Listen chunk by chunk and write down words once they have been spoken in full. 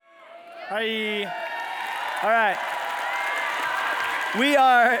Hi. All right.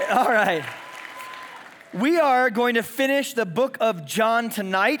 We are going to finish the book of John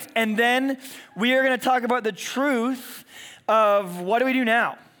tonight, and then we are going to talk about the truth of what do we do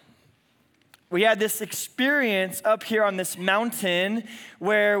now? We had this experience up here on this mountain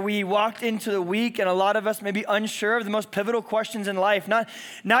where we walked into the week, and a lot of us may be unsure of the most pivotal questions in life.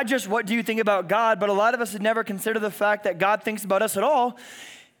 Not just what do you think about God, but a lot of us had never considered the fact that God thinks about us at all.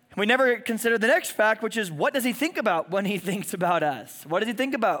 We never considered the next fact, which is what does he think about when he thinks about us? What does he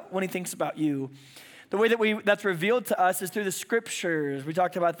think about when he thinks about you? The way that that's revealed to us is through the scriptures. We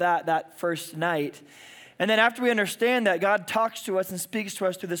talked about that first night. And then after we understand that God talks to us and speaks to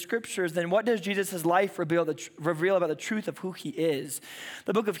us through the scriptures, then what does Jesus' life reveal about the truth of who he is?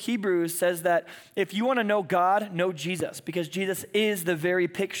 The book of Hebrews says that if you want to know God, know Jesus, because Jesus is the very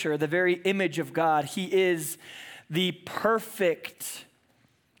picture, the very image of God. He is the perfect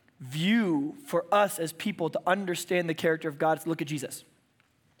view for us as people to understand the character of God. Look at Jesus.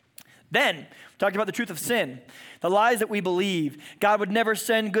 Then, we talked about the truth of sin, the lies that we believe. God would never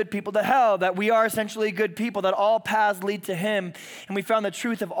send good people to hell, that we are essentially good people, that all paths lead to him. And we found the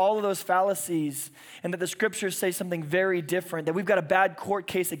truth of all of those fallacies, and that the scriptures say something very different, that we've got a bad court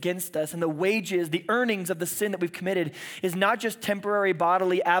case against us, and the wages, the earnings of the sin that we've committed is not just temporary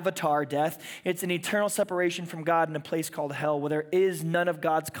bodily avatar death, it's an eternal separation from God in a place called hell, where there is none of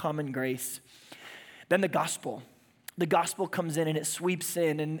God's common grace. Then the gospel. The gospel comes in and it sweeps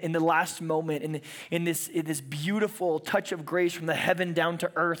in, and in the last moment, in this beautiful touch of grace from the heaven down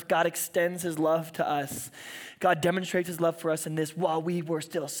to earth, God extends his love to us. God demonstrates his love for us in this: while we were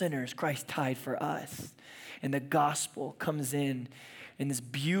still sinners, Christ died for us. And the gospel comes in this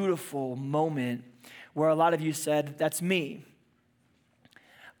beautiful moment where a lot of you said, that's me.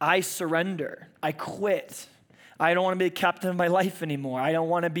 I surrender. I quit. I don't want to be the captain of my life anymore. I don't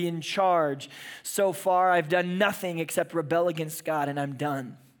want to be in charge. So far, I've done nothing except rebel against God, and I'm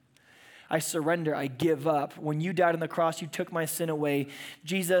done. I surrender. I give up. When you died on the cross, you took my sin away.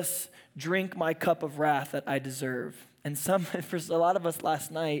 Jesus, drink my cup of wrath that I deserve. And for a lot of us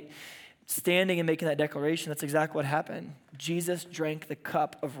last night, standing and making that declaration, that's exactly what happened. Jesus drank the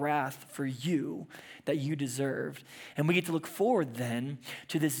cup of wrath for you that you deserved. And we get to look forward then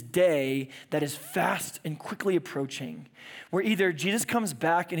to this day that is fast and quickly approaching, where either Jesus comes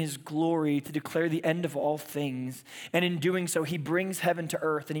back in his glory to declare the end of all things, and in doing so, he brings heaven to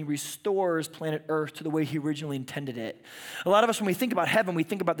earth and he restores planet Earth to the way he originally intended it. A lot of us, when we think about heaven, we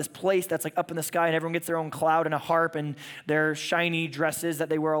think about this place that's like up in the sky and everyone gets their own cloud and a harp and their shiny dresses that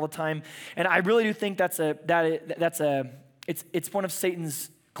they wear all the time. And I really do think it's one of Satan's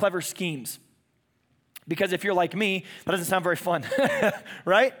clever schemes. Because if you're like me, that doesn't sound very fun,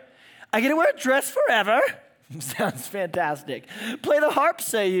 right? I get to wear a dress forever. Sounds fantastic. Play the harp,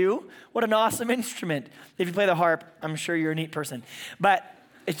 say you. What an awesome instrument. If you play the harp, I'm sure you're a neat person. But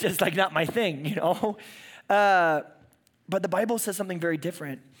it's just like not my thing, you know? But the Bible says something very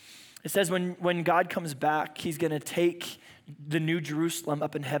different. It says when God comes back, he's going to take the new Jerusalem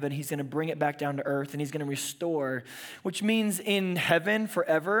up in heaven. He's going to bring it back down to earth, and he's going to restore, which means in heaven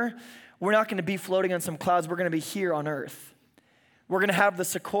forever, we're not going to be floating on some clouds. We're going to be here on earth. We're going to have the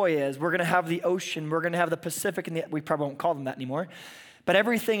sequoias. We're going to have the ocean. We're going to have the Pacific, and we probably won't call them that anymore. But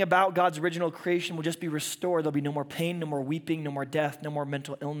everything about God's original creation will just be restored. There'll be no more pain, no more weeping, no more death, no more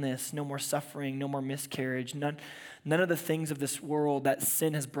mental illness, no more suffering, no more miscarriage, none of the things of this world that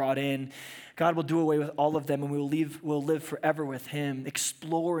sin has brought in. God will do away with all of them, and we'll live forever with him,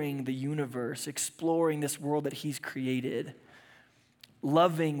 exploring the universe, exploring this world that he's created,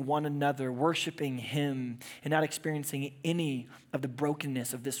 loving one another, worshiping him, and not experiencing any of the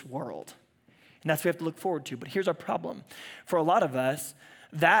brokenness of this world. And that's what we have to look forward to. But here's our problem. For a lot of us,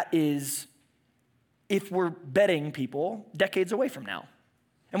 that is, if we're betting people, decades away from now.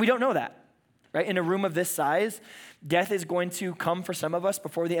 And we don't know that, right? In a room of this size, death is going to come for some of us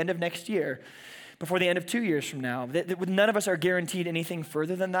before the end of next year, before the end of 2 years from now. None of us are guaranteed anything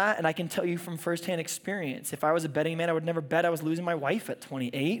further than that, and I can tell you from firsthand experience, if I was a betting man, I would never bet I was losing my wife at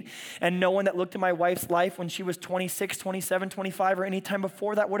 28, and no one that looked at my wife's life when she was 26, 27, 25, or any time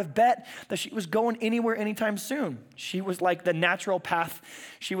before that would have bet that she was going anywhere anytime soon. She was like the natural path.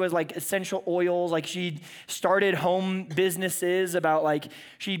 She was like essential oils, like she started home businesses about like,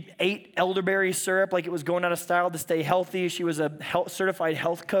 she ate elderberry syrup like it was going out of style to stay healthy. She was a certified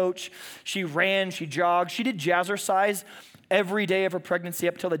health coach. She ran, she jogged, she did jazzercise every day of her pregnancy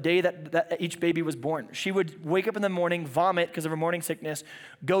up till the day that each baby was born. She would wake up in the morning, vomit because of her morning sickness,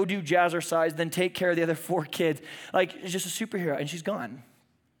 go do jazzercise, then take care of the other 4 kids. Like, it's just a superhero, and she's gone.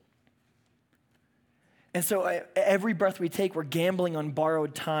 And so every breath we take, we're gambling on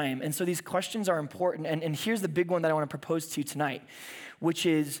borrowed time. And so these questions are important. And here's the big one that I want to propose to you tonight, which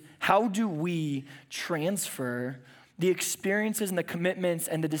is how do we transfer the experiences and the commitments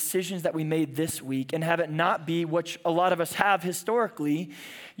and the decisions that we made this week and have it not be, which a lot of us have historically,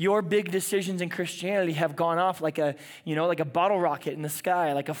 your big decisions in Christianity have gone off like a bottle rocket in the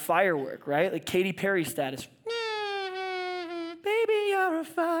sky, like a firework, right? Like Katy Perry status. Baby, you're a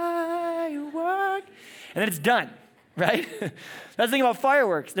firework. And then it's done, right? That's the thing about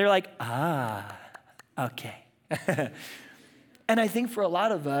fireworks. They're like, okay. And I think for a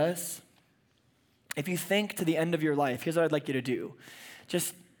lot of us, if you think to the end of your life, here's what I'd like you to do.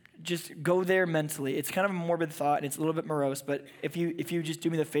 Just go there mentally. It's kind of a morbid thought, and it's a little bit morose, but if you just do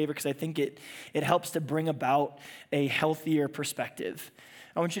me the favor, because I think it helps to bring about a healthier perspective.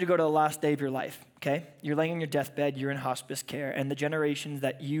 I want you to go to the last day of your life, okay? You're laying on your deathbed, you're in hospice care, and the generations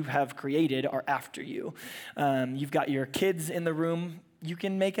that you have created are after you. You've got your kids in the room. You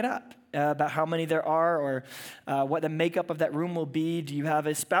can make it up about how many there are or what the makeup of that room will be. Do you have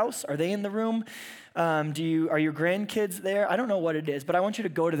a spouse? Are they in the room? Are your grandkids there? I don't know what it is, but I want you to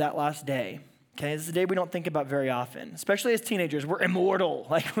go to that last day. Okay, this is a day we don't think about very often, especially as teenagers. We're immortal,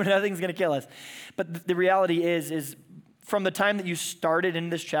 like nothing's gonna kill us. But the reality is from the time that you started in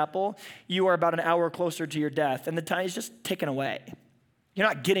this chapel, you are about an hour closer to your death, and the time is just ticking away. You're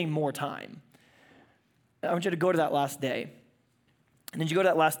not getting more time. I want you to go to that last day. And then you go to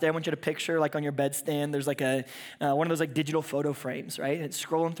that last day, I want you to picture, like on your bedstand, there's like one of those like digital photo frames, right? And it's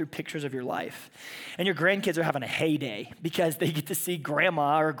scrolling through pictures of your life. And your grandkids are having a heyday because they get to see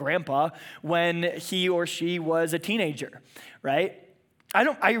grandma or grandpa when he or she was a teenager, right?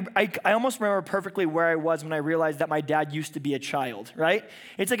 I almost remember perfectly where I was when I realized that my dad used to be a child, right?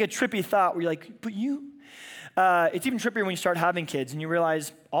 It's like a trippy thought where you're like, but you? It's even trippier when you start having kids and you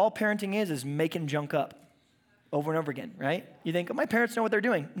realize all parenting is making junk up over and over again, right? You think, oh, my parents know what they're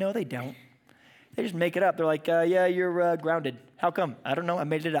doing. No, they don't. They just make it up. They're like, yeah, you're grounded. How come? I don't know. I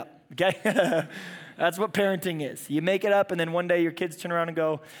made it up, okay? That's what parenting is. You make it up, and then one day your kids turn around and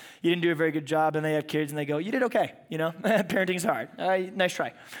go, you didn't do a very good job, and they have kids, and they go, you did okay, Parenting's hard. Nice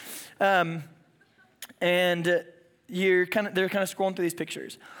try. And they're kind of scrolling through these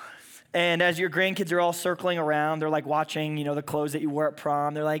pictures. And as your grandkids are all circling around, they're like watching, the clothes that you wore at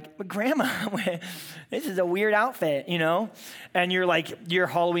prom. They're like, but grandma, this is a weird outfit, And you're like, your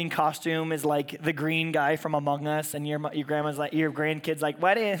Halloween costume is like the green guy from Among Us. And your grandma's like, your grandkid's like,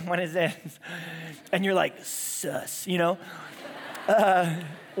 what is this? And you're like, sus,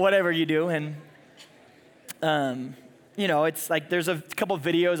 whatever you do. And, it's like there's a couple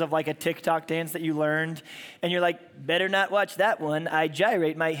videos of like a TikTok dance that you learned, and you're like, better not watch that one. I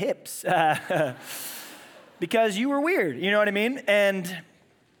gyrate my hips because you were weird. You know what I mean?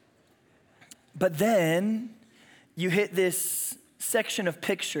 But then you hit this section of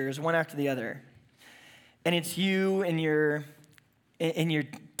pictures one after the other, and it's you in your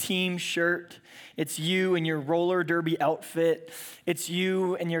team shirt. It's you in your roller derby outfit. It's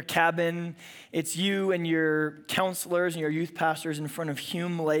you in your cabin. It's you and your counselors and your youth pastors in front of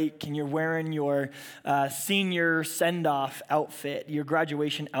Hume Lake, and you're wearing your senior send-off outfit, your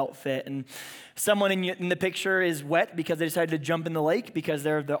graduation outfit. And someone in the picture is wet because they decided to jump in the lake because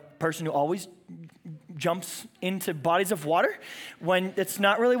they're the person who always jumps into bodies of water when it's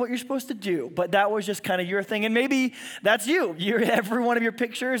not really what you're supposed to do. But that was just kind of your thing. And maybe that's you. Every one of your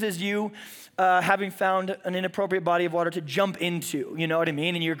pictures is you having found an inappropriate body of water to jump into. You know what I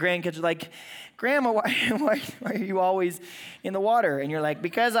mean? And your grandkids are like, Grandma, why are you always in the water? And you're like,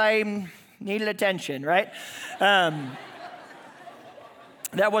 because I needed attention, right? That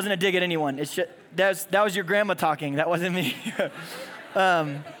wasn't a dig at anyone. It's just, that was your grandma talking. That wasn't me.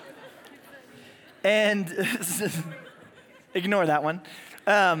 And ignore that one.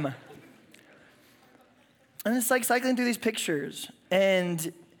 And it's like cycling through these pictures.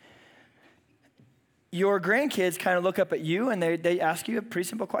 And your grandkids kind of look up at you and they ask you a pretty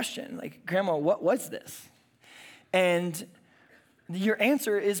simple question. Like, Grandma, what was this? And your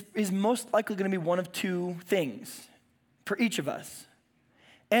answer is most likely going to be one of two things for each of us.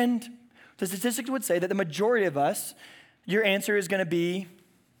 And the statistics would say that the majority of us, your answer is going to be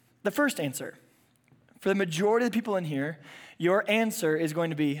the first answer. For the majority of the people in here, your answer is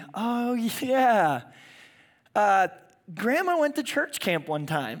going to be, oh, yeah. Grandma went to church camp one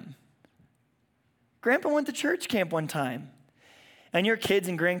time. Grandpa went to church camp one time. And your kids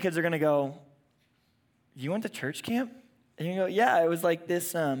and grandkids are going to go, you went to church camp? And you go, yeah, it was like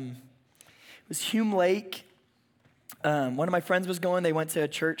this, it was Hume Lake. One of my friends was going. They went to a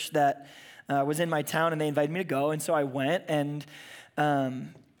church that was in my town, and they invited me to go. And so I went, and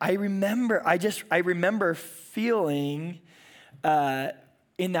I remember feeling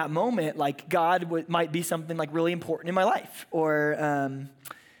in that moment like God might be something like really important in my life. Or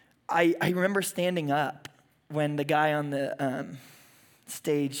I remember standing up when the guy on the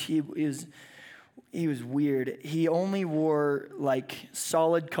stage, he was weird. He only wore like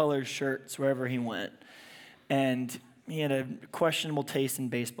solid colored shirts wherever he went. And he had a questionable taste in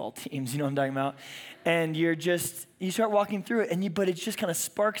baseball teams, you know what I'm talking about? And you start walking through it, but it just kind of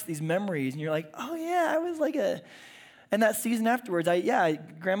sparks these memories, and you're like, oh yeah, I was like and that season afterwards,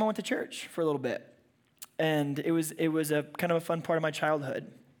 Grandma went to church for a little bit. And it was a kind of a fun part of my childhood.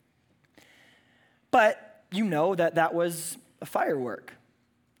 But you know that was a firework.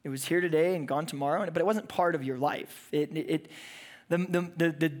 It was here today and gone tomorrow, but it wasn't part of your life. The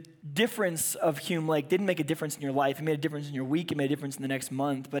difference of Hume Lake didn't make a difference in your life. It made a difference in your week. It made a difference in the next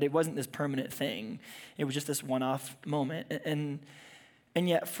month, but it wasn't this permanent thing. It was just this one-off moment. And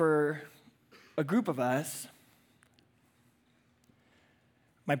yet for a group of us,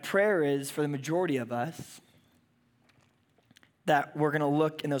 my prayer is for the majority of us that we're going to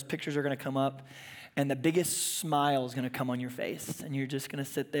look and those pictures are going to come up and the biggest smile is going to come on your face. And you're just going to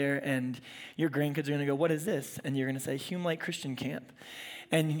sit there and your grandkids are going to go, what is this? And you're going to say, Hume Lake Christian Camp.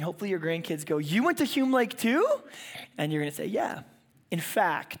 And hopefully your grandkids go, you went to Hume Lake too? And you're going to say, yeah. In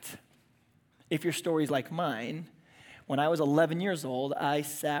fact, if your story's like mine, when I was 11 years old, I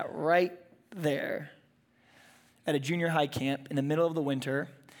sat right there at a junior high camp in the middle of the winter,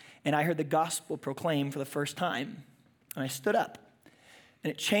 and I heard the gospel proclaimed for the first time. And I stood up,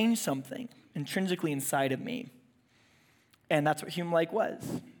 and it changed something intrinsically inside of me. And that's what Hume Lake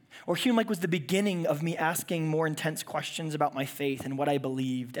was. Or Hume Lake was the beginning of me asking more intense questions about my faith and what I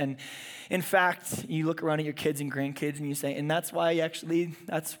believed. And in fact, you look around at your kids and grandkids and you say, and that's why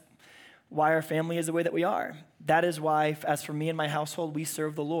our family is the way that we are. That is why, as for me and my household, we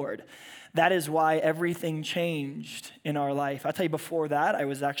serve the Lord. That is why everything changed in our life. I'll tell you, before that, I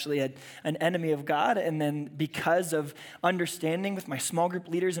was actually an enemy of God. And then because of understanding with my small group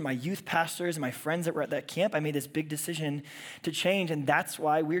leaders and my youth pastors and my friends that were at that camp, I made this big decision to change. And that's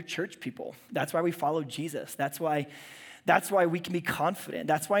why we're church people. That's why we follow Jesus. That's why we can be confident.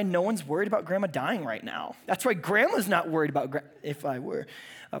 That's why no one's worried about grandma dying right now. That's why grandma's not worried about, if I were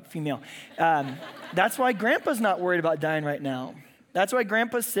a female. That's why grandpa's not worried about dying right now. That's why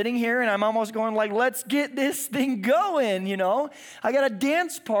grandpa's sitting here and I'm almost going like, let's get this thing going, you know? I got a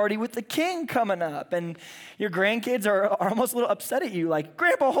dance party with the king coming up. And your grandkids are almost a little upset at you, like,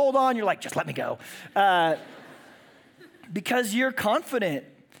 grandpa, hold on. You're like, just let me go. Because you're confident.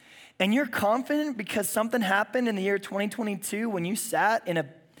 And you're confident because something happened in the year 2022 when you sat in a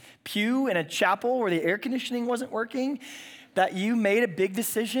pew in a chapel where the air conditioning wasn't working, that you made a big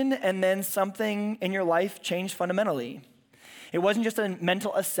decision and then something in your life changed fundamentally. It wasn't just a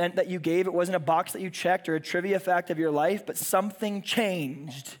mental assent that you gave. It wasn't a box that you checked or a trivia fact of your life, but something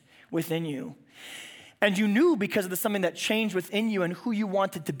changed within you. And you knew because of the something that changed within you and who you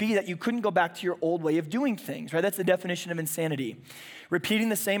wanted to be that you couldn't go back to your old way of doing things, right? That's the definition of insanity. Repeating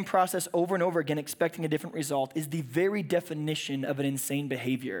the same process over and over again, expecting a different result, is the very definition of an insane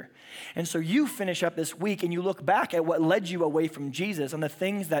behavior. And so you finish up this week and you look back at what led you away from Jesus and the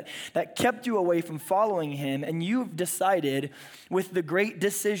things that kept you away from following him, and you've decided with the great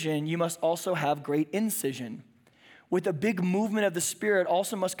decision, you must also have great incision. With a big movement of the Spirit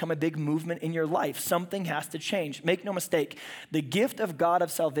also must come a big movement in your life. Something has to change. Make no mistake, the gift of God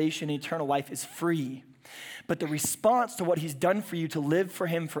of salvation and eternal life is free. But the response to what he's done for you to live for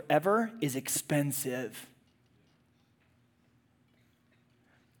him forever is expensive.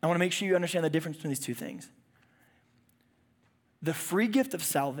 I want to make sure you understand the difference between these two things. The free gift of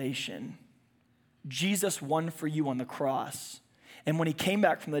salvation, Jesus won for you on the cross. And when he came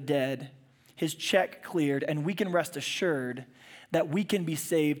back from the dead, his check cleared, and we can rest assured that we can be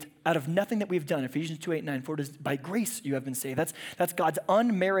saved out of nothing that we've done. Ephesians 2:8-9, for it is by grace you have been saved. That's God's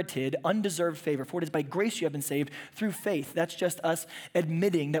unmerited, undeserved favor. For it is by grace you have been saved through faith. That's just us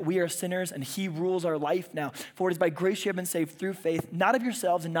admitting that we are sinners and he rules our life now. For it is by grace you have been saved through faith, not of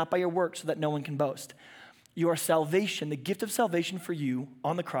yourselves and not by your works, so that no one can boast. Your salvation, the gift of salvation for you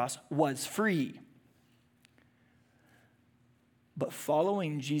on the cross, was free. But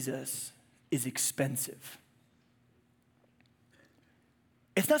following Jesus is expensive.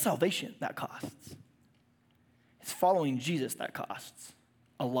 It's not salvation that costs. It's following Jesus that costs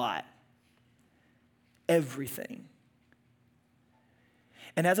a lot. Everything.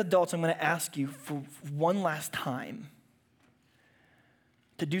 And as adults, I'm going to ask you for one last time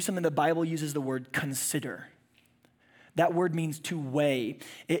to do something the Bible uses the word consider. That word means to weigh.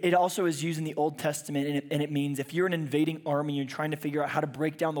 It also is used in the Old Testament, and it means if you're an invading army and you're trying to figure out how to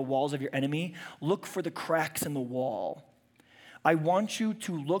break down the walls of your enemy, look for the cracks in the wall. I want you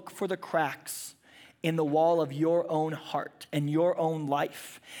to look for the cracks in the wall of your own heart and your own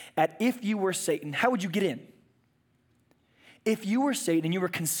life. If you were Satan, how would you get in? If you were Satan and you were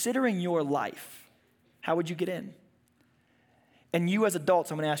considering your life, how would you get in? And you as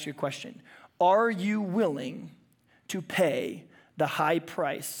adults, I'm going to ask you a question. Are you willing to pay the high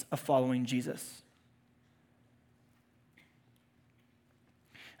price of following Jesus?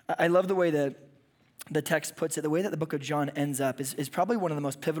 I love the way that the text puts it. The way that the book of John ends up is probably one of the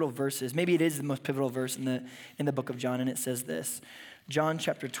most pivotal verses. Maybe it is the most pivotal verse in the book of John, and it says this. John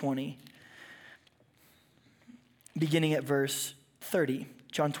chapter 20, beginning at verse 30.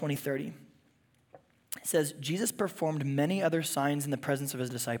 John 20:30. It says, Jesus performed many other signs in the presence of his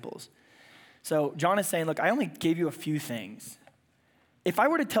disciples. So John is saying, look, I only gave you a few things. If I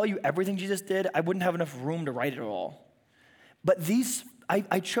were to tell you everything Jesus did, I wouldn't have enough room to write it all. But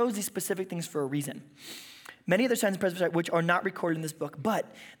I chose these specific things for a reason. Many other signs in the presence of which are not recorded in this book,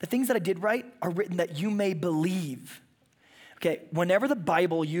 but the things that I did write are written that you may believe. Okay, whenever the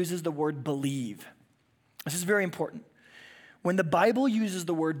Bible uses the word believe, this is very important. When the Bible uses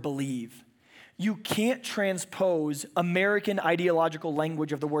the word believe, you can't transpose American ideological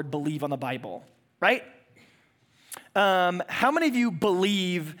language of the word believe on the Bible, right? How many of you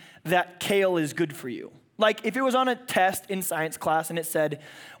believe that kale is good for you? Like if it was on a test in science class and it said,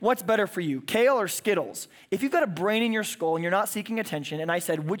 what's better for you, kale or Skittles? If you've got a brain in your skull and you're not seeking attention and I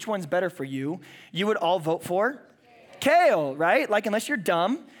said, which one's better for you, you would all vote for kale, right? Like unless you're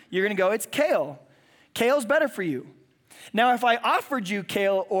dumb, you're gonna go, it's kale. Kale's better for you. Now, if I offered you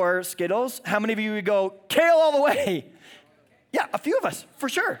kale or Skittles, how many of you would go, kale all the way? Yeah, a few of us, for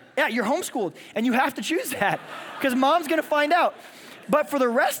sure. Yeah, you're homeschooled, and you have to choose that, because mom's gonna find out. But for the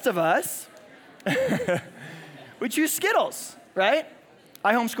rest of us, we choose Skittles, right?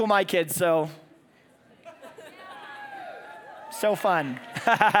 I homeschool my kids, so fun.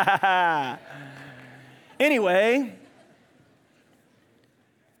 Anyway,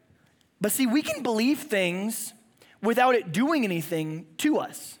 but see, we can believe things without it doing anything to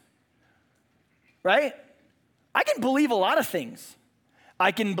us, right? I can believe a lot of things.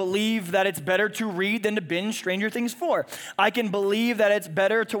 I can believe that it's better to read than to binge Stranger Things 4. I can believe that it's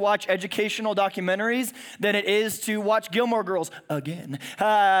better to watch educational documentaries than it is to watch Gilmore Girls again.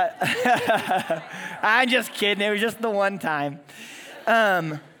 I'm just kidding. It was just the one time.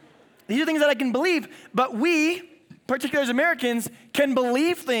 These are things that I can believe, but we, particularly as Americans, can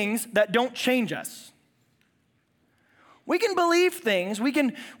believe things that don't change us. We can believe things, we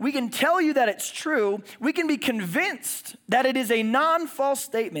can tell you that it's true, we can be convinced that it is a non-false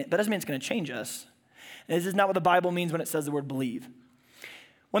statement. That doesn't mean it's gonna change us. This is not what the Bible means when it says the word believe.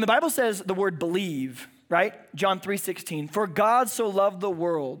 When the Bible says the word believe, right? John 3:16, for God so loved the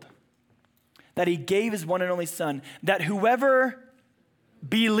world that he gave his one and only son, that whoever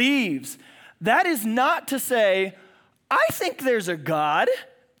believes, that is not to say, I think there's a God,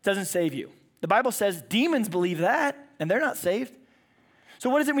 doesn't save you. The Bible says demons believe that, and they're not saved. So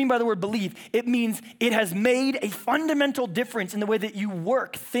what does it mean by the word believe? It means it has made a fundamental difference in the way that you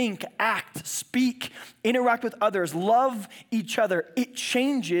work, think, act, speak, interact with others, love each other. It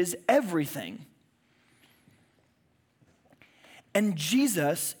changes everything. And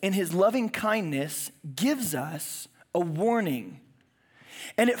Jesus, in his loving kindness, gives us a warning.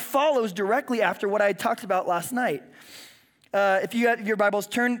 And it follows directly after what I had talked about last night. If you have your Bibles,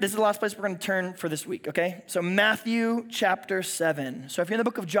 this is the last place we're going to turn for this week, okay? So Matthew chapter 7. So if you're in the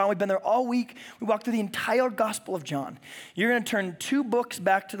book of John, we've been there all week. We walked through the entire Gospel of John. You're going to turn 2 books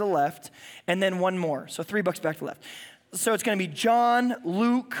back to the left and then 1 more. So 3 books back to the left. So it's going to be John,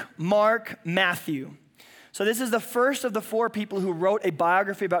 Luke, Mark, Matthew. So this is the first of the 4 people who wrote a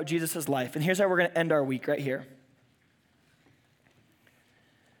biography about Jesus' life. And here's how we're going to end our week right here.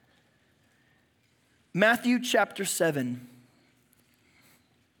 Matthew chapter 7.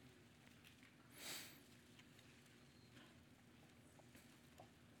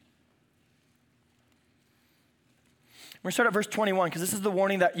 We're going to start at verse 21 because this is the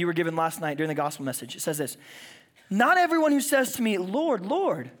warning that you were given last night during the gospel message. It says this, not everyone who says to me, Lord,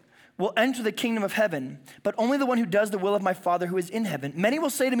 Lord, will enter the kingdom of heaven, but only the one who does the will of my Father who is in heaven. Many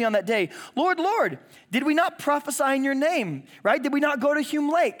will say to me on that day, Lord, Lord, did we not prophesy in your name, right? Did we not go to Hume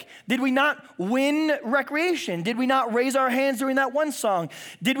Lake? Did we not win recreation? Did we not raise our hands during that one song?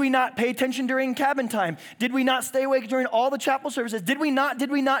 Did we not pay attention during cabin time? Did we not stay awake during all the chapel services? Did we not?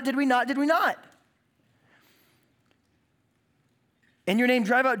 In your name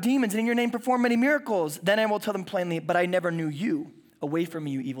drive out demons, and in your name perform many miracles. Then I will tell them plainly, but I never knew you. Away from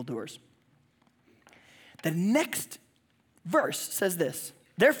me, you evildoers. The next verse says this.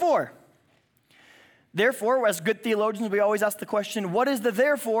 Therefore, as good theologians, we always ask the question, what is the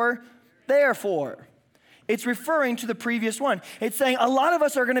therefore there for? It's referring to the previous one. It's saying a lot of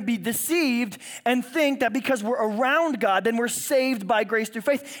us are going to be deceived and think that because we're around God, then we're saved by grace through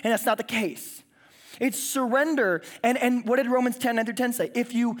faith. And that's not the case. It's surrender. And what did Romans 10, 9 through 10 say?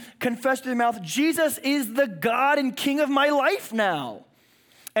 If you confess with your mouth, Jesus is the God and King of my life now,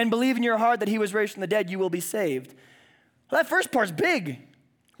 and believe in your heart that he was raised from the dead, you will be saved. Well, that first part's big.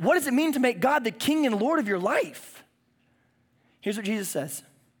 What does it mean to make God the King and Lord of your life? Here's what Jesus says.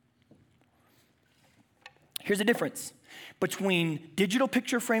 Here's the difference between digital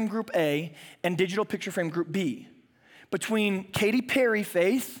picture frame group A and digital picture frame group B. Between Katy Perry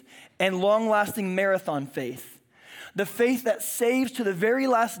faith and long-lasting marathon faith. The faith that saves to the very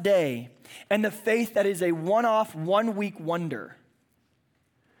last day and the faith that is a one-off, one-week wonder.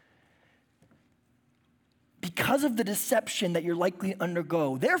 Because of the deception that you're likely to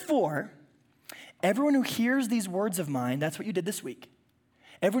undergo. Therefore, everyone who hears these words of mine, that's what you did this week.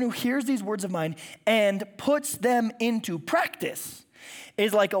 Everyone who hears these words of mine and puts them into practice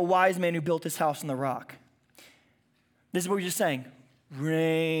is like a wise man who built his house on the rock. This is what we're just saying.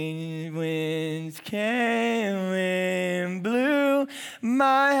 Rain, winds came, wind blew,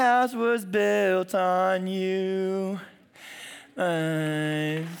 my house was built on you.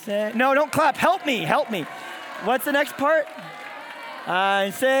 No, don't clap. Help me. What's the next part?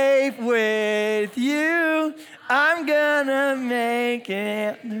 I'm safe with you. I'm gonna make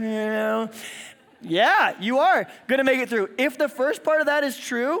it through. Yeah, you are gonna make it through. If the first part of that is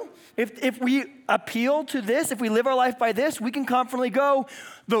true, if we appeal to this, if we live our life by this, we can confidently go,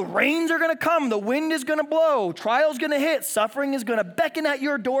 the rains are gonna come, the wind is gonna blow, trial's gonna hit, suffering is gonna beckon at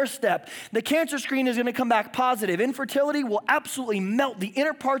your doorstep, the cancer screen is gonna come back positive, infertility will absolutely melt the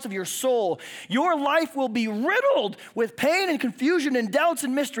inner parts of your soul, your life will be riddled with pain and confusion and doubts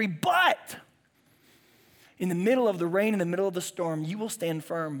and mystery, but in the middle of the rain, in the middle of the storm, you will stand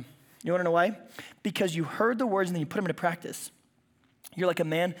firm. You wanna know why? Because you heard the words and then you put them into practice. You're like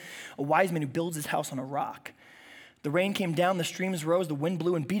a wise man who builds his house on a rock. The rain came down, the streams rose, the wind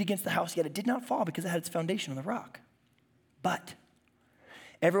blew and beat against the house, yet it did not fall because it had its foundation on the rock. But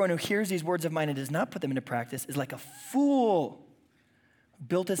everyone who hears these words of mine and does not put them into practice is like a fool who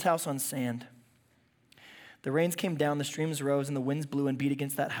built his house on sand. The rains came down, the streams rose, and the winds blew and beat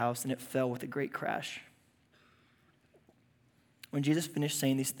against that house, and it fell with a great crash. When Jesus finished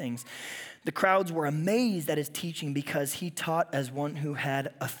saying these things, the crowds were amazed at his teaching because he taught as one who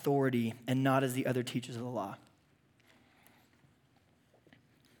had authority and not as the other teachers of the law.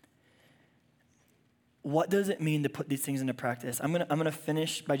 What does it mean to put these things into practice? I'm gonna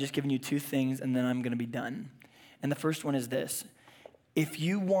finish by just giving you two things and then I'm gonna be done. And the first one is this. If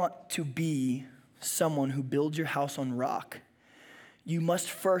you want to be someone who builds your house on rock, you must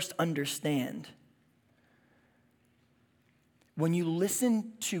first understand when you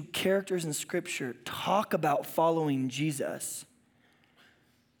listen to characters in Scripture talk about following Jesus,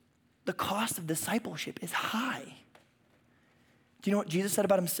 the cost of discipleship is high. Do you know what Jesus said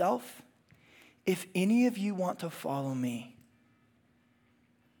about himself? If any of you want to follow me,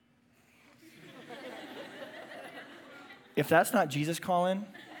 if that's not Jesus calling,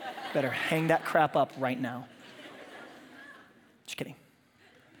 better hang that crap up right now. Just kidding.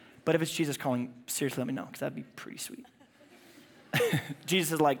 But if it's Jesus calling, seriously let me know, because that'd be pretty sweet.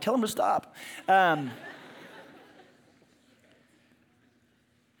 Jesus is like, tell him to stop. What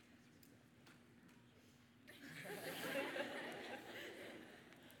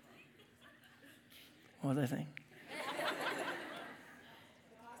was I saying?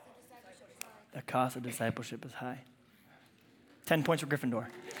 The cost of discipleship is high. 10 points for Gryffindor.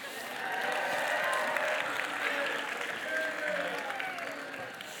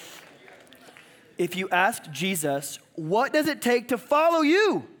 If you ask Jesus, what does it take to follow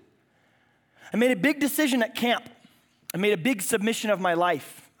you? I made a big decision at camp. I made a big submission of my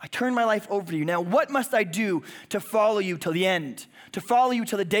life. I turned my life over to you. Now, what must I do to follow you till the end? To follow you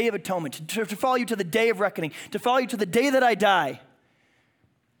till the day of atonement, to follow you to the day of reckoning, to follow you to the day that I die?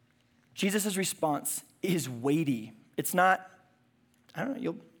 Jesus' response is weighty. It's not, I don't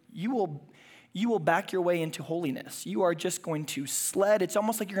know, you will back your way into holiness. You are just going to sled. It's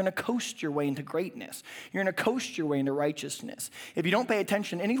almost like you're going to coast your way into greatness. You're going to coast your way into righteousness. If you don't pay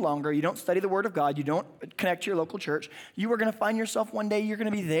attention any longer, you don't study the Word of God, you don't connect to your local church, you are going to find yourself one day, you're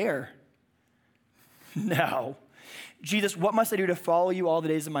going to be there. No. Jesus, what must I do to follow you all the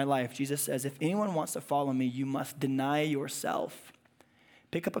days of my life? Jesus says, if anyone wants to follow me, you must deny yourself.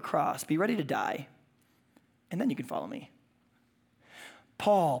 Pick up a cross. Be ready to die. And then you can follow me.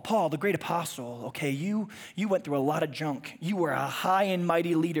 Paul, the great apostle, okay, you went through a lot of junk. You were a high and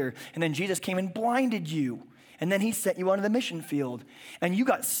mighty leader, and then Jesus came and blinded you, and then he sent you onto the mission field, and you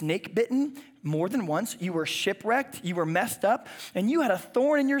got snake bitten more than once. You were shipwrecked, you were messed up, and you had a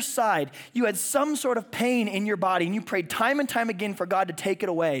thorn in your side. You had some sort of pain in your body, and you prayed time and time again for God to take it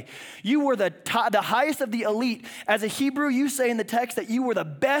away. You were the highest of the elite. As a Hebrew, you say in the text that you were the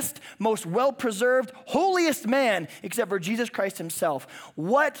best, most well-preserved, holiest man, except for Jesus Christ himself.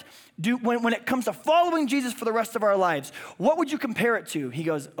 When it comes to following Jesus for the rest of our lives, what would you compare it to? He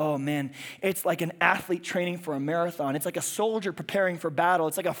goes, oh man, it's like an athlete training for a marathon. It's like a soldier preparing for battle.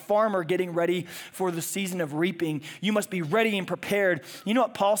 It's like a farmer getting ready for the season of reaping. You must be ready and prepared. You know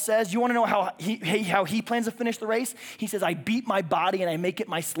what Paul says? You want to know how he plans to finish the race? He says, I beat my body and I make it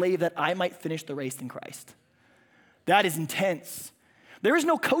my slave that I might finish the race in Christ. That is intense. There is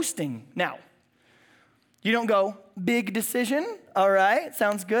no coasting now. You don't go, big decision, all right,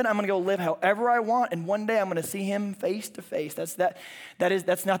 sounds good. I'm going to go live however I want, and one day I'm going to see him face to face. That's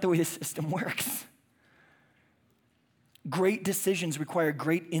not the way the system works. Great decisions require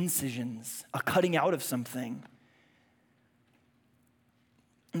great incisions, a cutting out of something.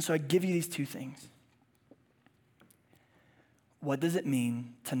 And so I give you these two things. What does it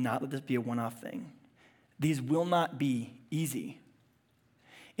mean to not let this be a one-off thing? These will not be easy.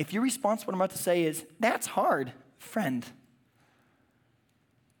 If your response to what I'm about to say is, that's hard, friend,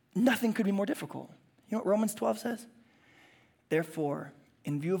 nothing could be more difficult. You know what Romans 12 says? Therefore,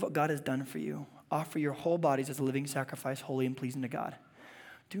 in view of what God has done for you, offer your whole bodies as a living sacrifice, holy and pleasing to God.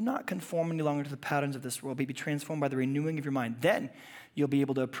 Do not conform any longer to the patterns of this world, but be transformed by the renewing of your mind. Then you'll be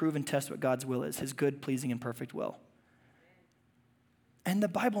able to approve and test what God's will is, his good, pleasing, and perfect will. And the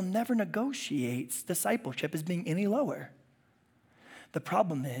Bible never negotiates discipleship as being any lower. The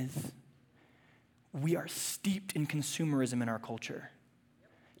problem is we are steeped in consumerism in our culture.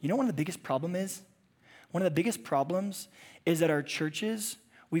 You know what one of the biggest problems is? One of the biggest problems is that our churches,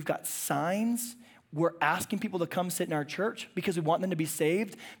 we've got signs. We're asking people to come sit in our church because we want them to be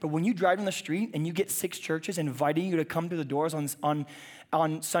saved. But when you drive down the street and you get 6 churches inviting you to come to the doors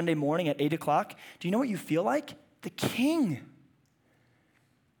on Sunday morning at 8 o'clock, do you know what you feel like? The king.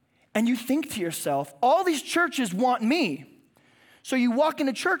 And you think to yourself, all these churches want me. So you walk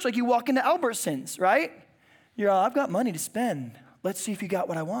into church like you walk into Albertsons, right? You're all, I've got money to spend. Let's see if you got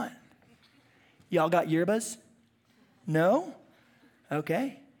what I want. Y'all got yerbas? No?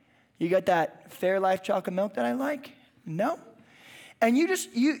 Okay. You got that Fairlife chocolate milk that I like? No. And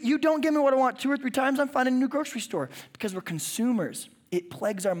you don't give me what I want 2 or 3 times, I'm finding a new grocery store because we're consumers. It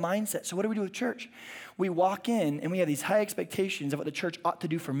plagues our mindset. So what do we do with church? We walk in and we have these high expectations of what the church ought to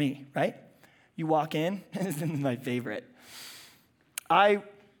do for me, right? You walk in, this is my favorite. I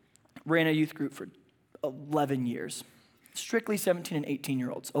ran a youth group for 11 years, strictly 17 and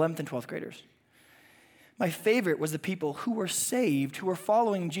 18-year-olds, 11th and 12th graders. My favorite was the people who were saved, who were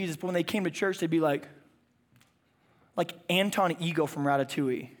following Jesus, but when they came to church, they'd be like Anton Ego from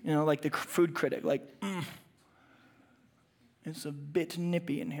Ratatouille, like the food critic, it's a bit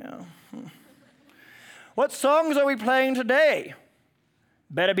nippy in here. What songs are we playing today?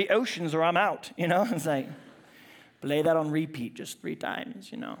 Better be Oceans or I'm out, It's like, play that on repeat just 3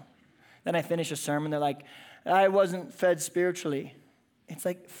 times, Then I finish a sermon, they're like, I wasn't fed spiritually. It's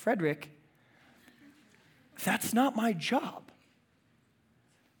like, Frederick, that's not my job.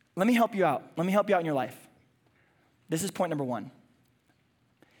 Let me help you out. Let me help you out in your life. This is point number 1.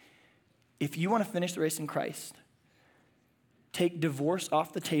 If you want to finish the race in Christ, take divorce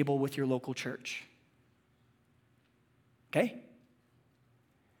off the table with your local church. Okay?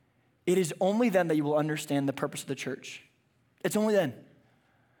 It is only then that you will understand the purpose of the church. It's only then.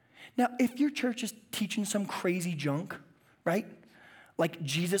 Now, if your church is teaching some crazy junk, right? Like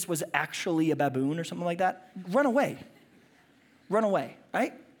Jesus was actually a baboon or something like that, run away. Run away,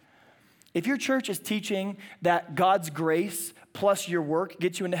 right? If your church is teaching that God's grace plus your work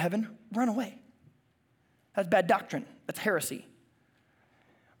gets you into heaven, run away. That's bad doctrine. That's heresy.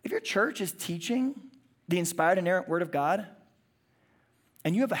 If your church is teaching the inspired, inerrant word of God,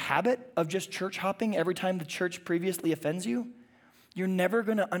 and you have a habit of just church hopping every time the church previously offends you, you're never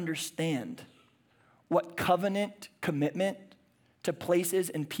going to understand what covenant commitment to places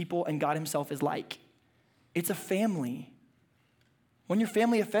and people and God himself is like. It's a family. When your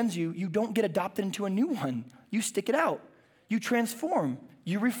family offends you, you don't get adopted into a new one. You stick it out. You transform.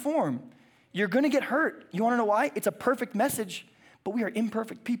 You reform. You're going to get hurt. You want to know why? It's a perfect message, but we are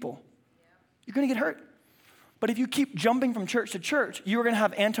imperfect people. You're going to get hurt. But if you keep jumping from church to church, you're going to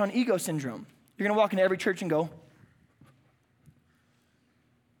have Anton Ego syndrome. You're going to walk into every church and go,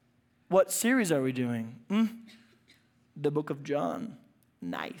 What series are we doing? The book of John.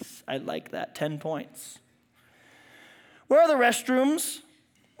 Nice. I like that. 10 points. Where are the restrooms?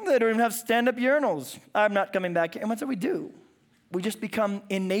 They don't even have stand-up urinals. I'm not coming back here. And what's that we do? We just become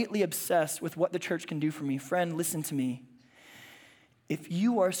innately obsessed with what the church can do for me. Friend, listen to me. If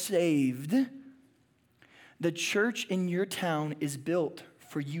you are saved, the church in your town is built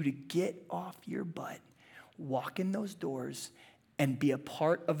for you to get off your butt, walk in those doors, and be a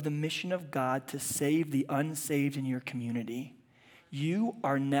part of the mission of God to save the unsaved in your community. You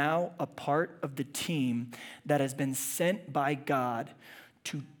are now a part of the team that has been sent by God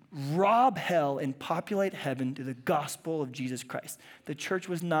to rob hell and populate heaven through the gospel of Jesus Christ. The church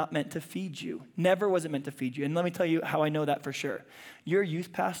was not meant to feed you. Never was it meant to feed you. And let me tell you how I know that for sure. Your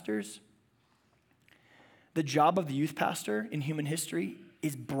youth pastors, the job of the youth pastor in human history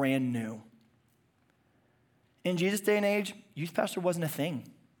is brand new. In Jesus' day and age, youth pastor wasn't a thing.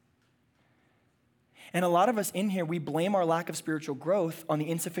 And a lot of us in here, we blame our lack of spiritual growth on the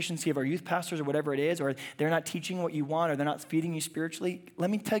insufficiency of our youth pastors or whatever it is, or they're not teaching what you want, or they're not feeding you spiritually.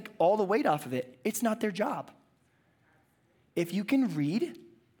 Let me take all the weight off of it. It's not their job. If you can read,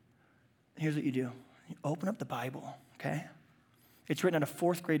 here's what you do. You open up the Bible, okay? It's written at a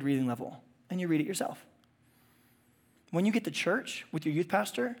 4th grade reading level, and you read it yourself. When you get to church with your youth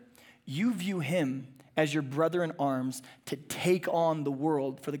pastor, you view him as your brother in arms to take on the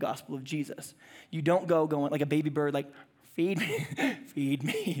world for the gospel of Jesus. You don't go going like a baby bird, like, feed me, feed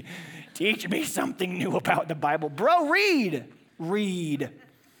me, teach me something new about the Bible. Bro, read.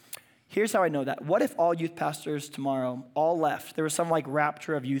 Here's how I know that. What if all youth pastors tomorrow all left? There was some like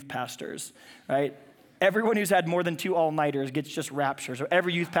rapture of youth pastors, right? Everyone who's had more than 2 all-nighters gets just rapture. So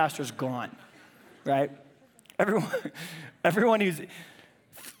every youth pastor's gone, right? Everyone who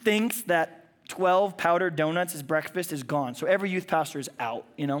thinks that 12 powdered donuts is breakfast is gone. So every youth pastor is out,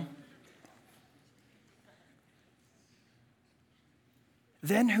 you know?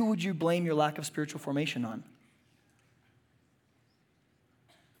 Then who would you blame your lack of spiritual formation on?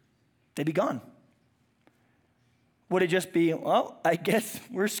 They'd be gone. Would it just be, well, I guess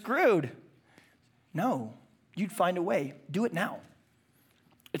we're screwed? No, you'd find a way. Do it now.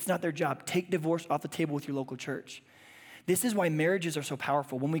 It's not their job. Take divorce off the table with your local church. This is why marriages are so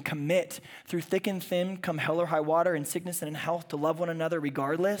powerful. When we commit through thick and thin, come hell or high water, in sickness and in health, to love one another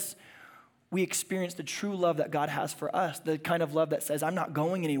regardless, we experience the true love that God has for us, the kind of love that says, I'm not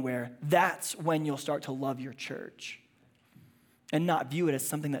going anywhere. That's when you'll start to love your church and not view it as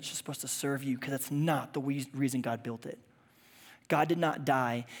something that's just supposed to serve you, because that's not the reason God built it. God did not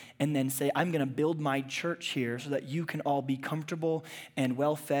die and then say, I'm going to build my church here so that you can all be comfortable and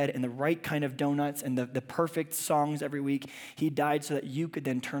well-fed and the right kind of donuts and the perfect songs every week. He died so that you could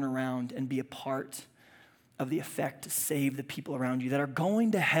then turn around and be a part of the effect to save the people around you that are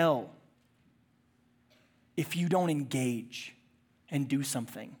going to hell if you don't engage and do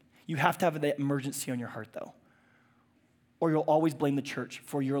something. You have to have that emergency on your heart, though, or you'll always blame the church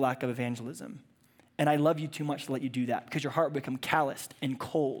for your lack of evangelism. And I love you too much to let you do that, because your heart will become calloused and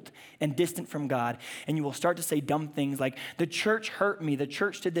cold and distant from God. And you will start to say dumb things like, the church hurt me. The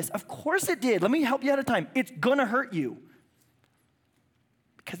church did this. Of course it did. Let me help you out of time. It's going to hurt you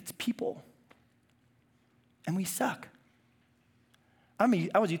because it's people. And we suck. I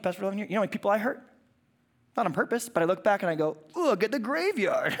was youth pastor for 11 years. You know how many people I hurt? Not on purpose, but I look back and I go, look at the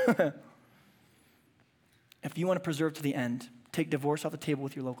graveyard. If you want to preserve to the end, take divorce off the table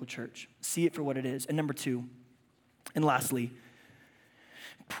with your local church. See it for what it is. And number 2, and lastly,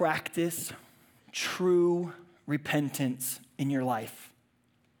 practice true repentance in your life.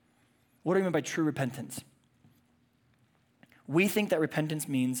 What do I mean by true repentance? We think that repentance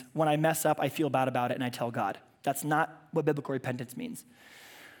means when I mess up, I feel bad about it and I tell God. That's not what biblical repentance means.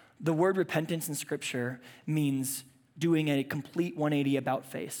 The word repentance in Scripture means doing a complete 180 about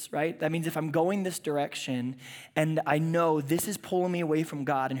face, right? That means if I'm going this direction and I know this is pulling me away from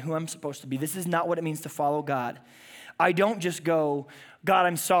God and who I'm supposed to be, this is not what it means to follow God. I don't just go, God,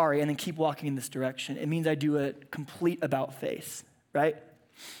 I'm sorry, and then keep walking in this direction. It means I do a complete about face, right?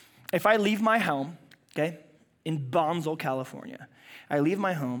 If I leave my home, okay, in Bonsall, California, I leave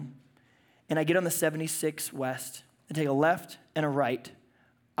my home and I get on the 76 West and take a left and a right,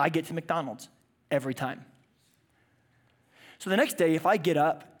 I get to McDonald's every time. So the next day, if I get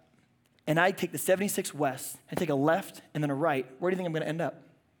up and I take the 76 West and take a left and then a right, where do you think I'm going to end up?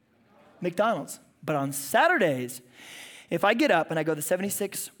 McDonald's. But on Saturdays, if I get up and I go the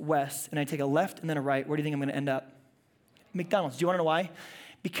 76 West and I take a left and then a right, where do you think I'm going to end up? McDonald's. Do you want to know why?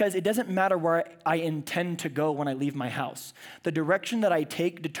 Because it doesn't matter where I intend to go when I leave my house. The direction that I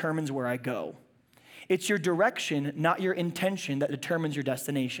take determines where I go. It's your direction, not your intention, that determines your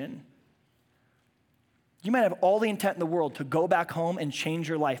destination. You might have all the intent in the world to go back home and change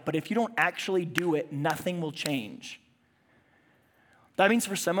your life, but if you don't actually do it, nothing will change. That means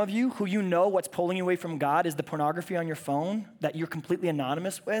for some of you who you know what's pulling you away from God is the pornography on your phone that you're completely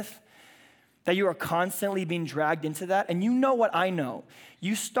anonymous with, that you are constantly being dragged into that. And you know what I know.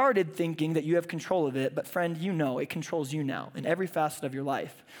 You started thinking that you have control of it, but friend, you know it controls you now in every facet of your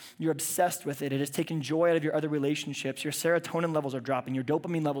life. You're obsessed with it. It has taken joy out of your other relationships. Your serotonin levels are dropping. Your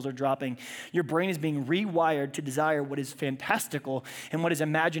dopamine levels are dropping. Your brain is being rewired to desire what is fantastical and what is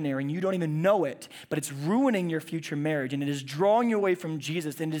imaginary, and you don't even know it, but it's ruining your future marriage, and it is drawing you away from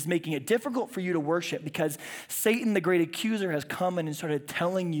Jesus, and it is making it difficult for you to worship because Satan, the great accuser, has come in and started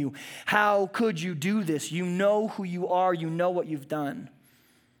telling you, how could you do this? You know who you are. You know what you've done.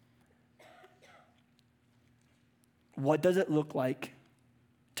 What does it look like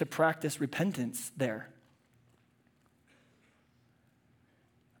to practice repentance there?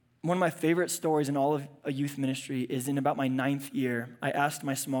 One of my favorite stories in all of a youth ministry is in about my 9th year. I asked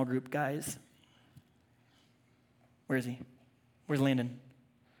my small group guys, where is he? Where's Landon?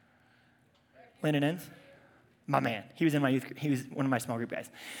 Landon Enns? My man. He was in my youth group. He was one of my small group guys.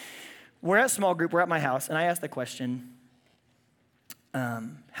 We're at small group. We're at my house, and I asked the question,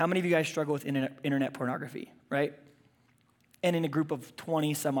 how many of you guys struggle with internet pornography, right? And in a group of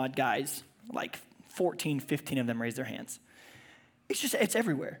 20 some odd guys, like 14, 15 of them raised their hands. It's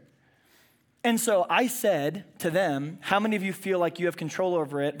everywhere. And so I said to them, how many of you feel like you have control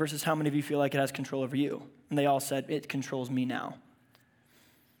over it versus how many of you feel like it has control over you? And they all said, it controls me now.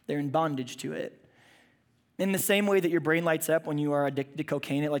 They're in bondage to it. In the same way that your brain lights up when you are addicted to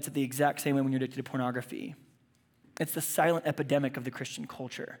cocaine, it lights up the exact same way when you're addicted to pornography. It's the silent epidemic of the Christian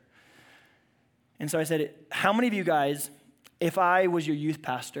culture. And so I said, how many of you guys, if I was your youth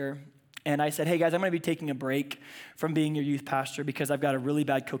pastor and I said, hey guys, I'm going to be taking a break from being your youth pastor because I've got a really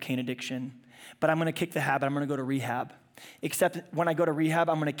bad cocaine addiction, but I'm going to kick the habit, I'm going to go to rehab. Except when I go to rehab,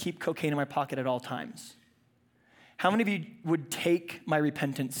 I'm going to keep cocaine in my pocket at all times. How many of you would take my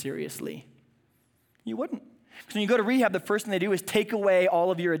repentance seriously? You wouldn't. Because when you go to rehab, the first thing they do is take away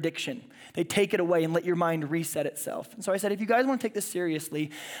all of your addiction. They take it away and let your mind reset itself. And so I said, if you guys want to take this seriously,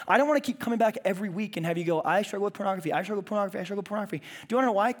 I don't want to keep coming back every week and have you go, I struggle with pornography, I struggle with pornography, I struggle with pornography. Do you want to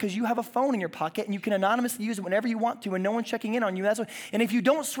know why? Because you have a phone in your pocket and you can anonymously use it whenever you want to and no one's checking in on you. And if you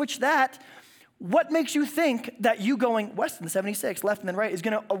don't switch that, what makes you think that you going west in the 76, left and then right, is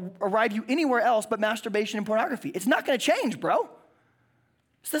going to arrive you anywhere else but masturbation and pornography? It's not going to change, bro.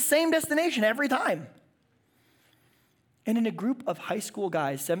 It's the same destination every time. And in a group of high school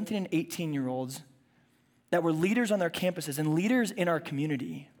guys, 17 and 18-year-olds, that were leaders on their campuses and leaders in our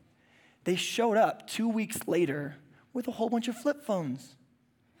community, they showed up 2 weeks later with a whole bunch of flip phones.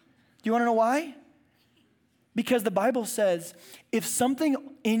 Do you want to know why? Because the Bible says, if something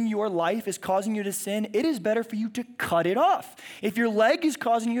in your life is causing you to sin, it is better for you to cut it off. If your leg is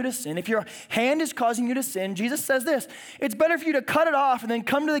causing you to sin, if your hand is causing you to sin, Jesus says this, it's better for you to cut it off and then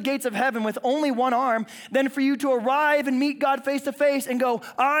come to the gates of heaven with only one arm than for you to arrive and meet God face to face and go,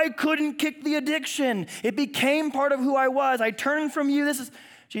 I couldn't kick the addiction. It became part of who I was. I turned from you.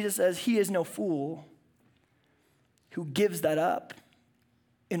 Jesus says, he is no fool who gives that up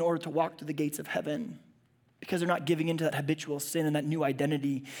in order to walk through the gates of heaven, because they're not giving into that habitual sin and that new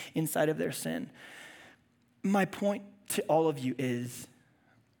identity inside of their sin. My point to all of you is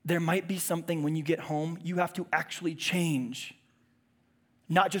there might be something when you get home you have to actually change,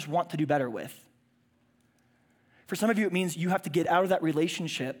 not just want to do better with. For some of you, it means you have to get out of that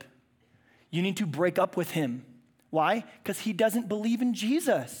relationship. You need to break up with him. Why? Because he doesn't believe in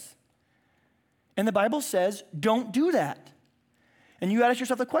Jesus. And the Bible says, don't do that. And you gotta ask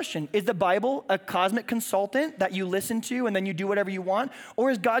yourself the question, is the Bible a cosmic consultant that you listen to and then you do whatever you want?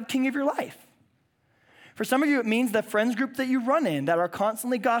 Or is God king of your life? For some of you, it means the friends group that you run in that are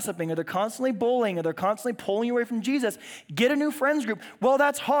constantly gossiping or they're constantly bullying or they're constantly pulling you away from Jesus. Get a new friends group. Well,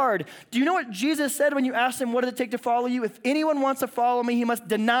 that's hard. Do you know what Jesus said when you asked him, what does it take to follow you? If anyone wants to follow me, he must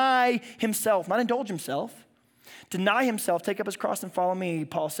deny himself, not indulge himself. Deny himself, take up his cross and follow me.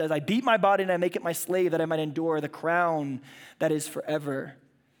 Paul says, I beat my body and I make it my slave that I might endure the crown that is forever.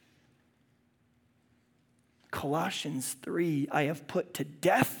 Colossians 3, I have put to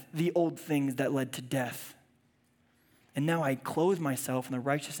death the old things that led to death. And now I clothe myself in the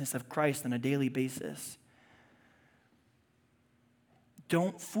righteousness of Christ on a daily basis.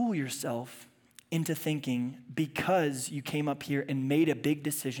 Don't fool yourself into thinking because you came up here and made a big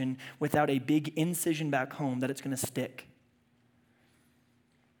decision without a big incision back home that it's going to stick.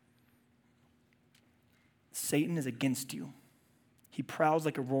 Satan is against you. He prowls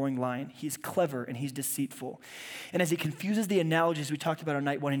like a roaring lion. He's clever and he's deceitful. And as he confuses the analogies we talked about on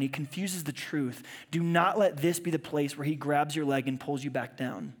night one and he confuses the truth, do not let this be the place where he grabs your leg and pulls you back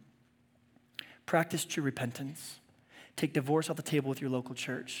down. Practice true repentance. Take divorce off the table with your local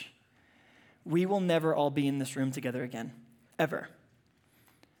church. We will never all be in this room together again, ever.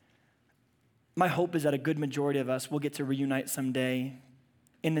 My hope is that a good majority of us will get to reunite someday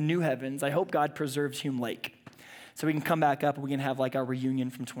in the new heavens. I hope God preserves Hume Lake so we can come back up and we can have like our reunion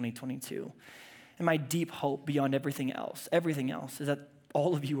from 2022. And my deep hope beyond everything else is that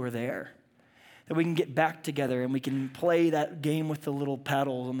all of you are there, that we can get back together and we can play that game with the little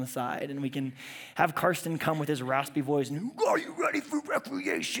paddles on the side and we can have Karsten come with his raspy voice and, are you ready for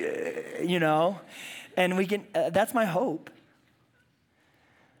recreation? You know? And we can, that's my hope.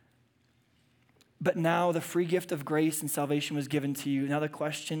 But now the free gift of grace and salvation was given to you. Now the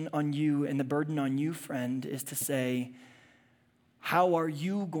question on you and the burden on you, friend, is to say, how are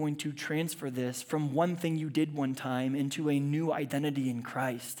you going to transfer this from one thing you did one time into a new identity in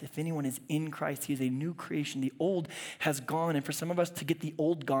Christ? If anyone is in Christ, he is a new creation. The old has gone. And for some of us to get the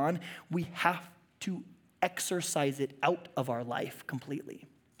old gone, we have to exorcise it out of our life completely.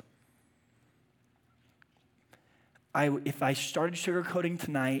 If I started sugarcoating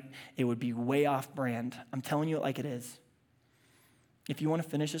tonight, it would be way off brand. I'm telling you it like it is. If you want to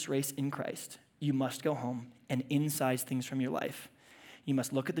finish this race in Christ, you must go home and incise things from your life. You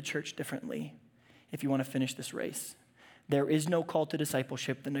must look at the church differently if you want to finish this race. There is no call to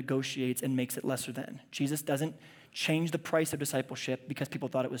discipleship that negotiates and makes it lesser than. Jesus doesn't change the price of discipleship because people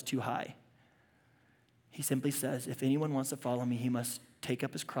thought it was too high. He simply says, if anyone wants to follow me, he must take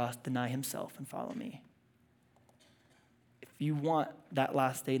up his cross, deny himself, and follow me. If you want that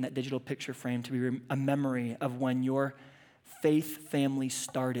last day in that digital picture frame to be a memory of when your faith family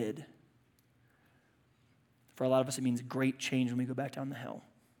started, for a lot of us, it means great change when we go back down the hill.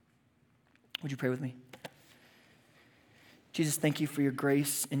 Would you pray with me? Jesus, thank you for your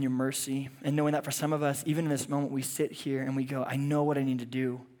grace and your mercy. And knowing that for some of us, even in this moment, we sit here and we go, I know what I need to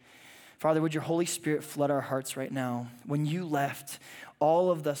do. Father, would your Holy Spirit flood our hearts right now? When you left, all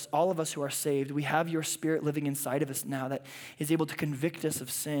of us who are saved, we have your Spirit living inside of us now that is able to convict us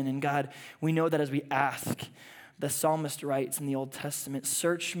of sin. And God, we know that as we ask, the psalmist writes in the Old Testament,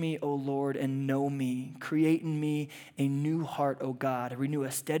 search me, O Lord, and know me. Create in me a new heart, O God. Renew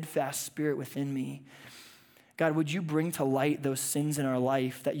a steadfast spirit within me. God, would you bring to light those sins in our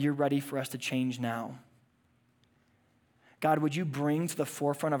life that you're ready for us to change now? God, would you bring to the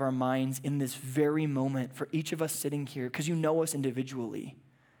forefront of our minds in this very moment for each of us sitting here, because you know us individually.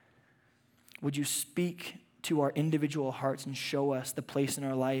 Would you speak to our individual hearts and show us the place in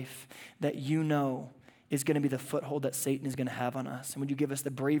our life that you know is going to be the foothold that Satan is going to have on us? And would you give us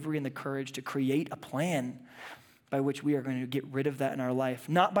the bravery and the courage to create a plan by which we are going to get rid of that in our life,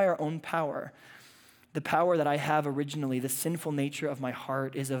 not by our own power. The power that I have originally, the sinful nature of my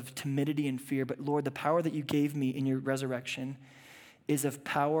heart, is of timidity and fear. But Lord, the power that you gave me in your resurrection is of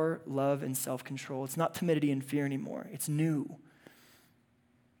power, love, and self-control. It's not timidity and fear anymore. It's new.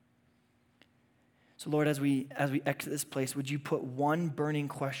 So Lord, as we exit this place, would you put one burning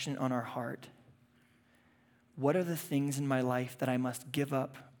question on our heart? What are the things in my life that I must give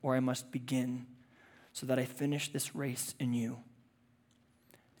up or I must begin so that I finish this race in you?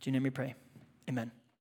 Do you name me pray? Amen.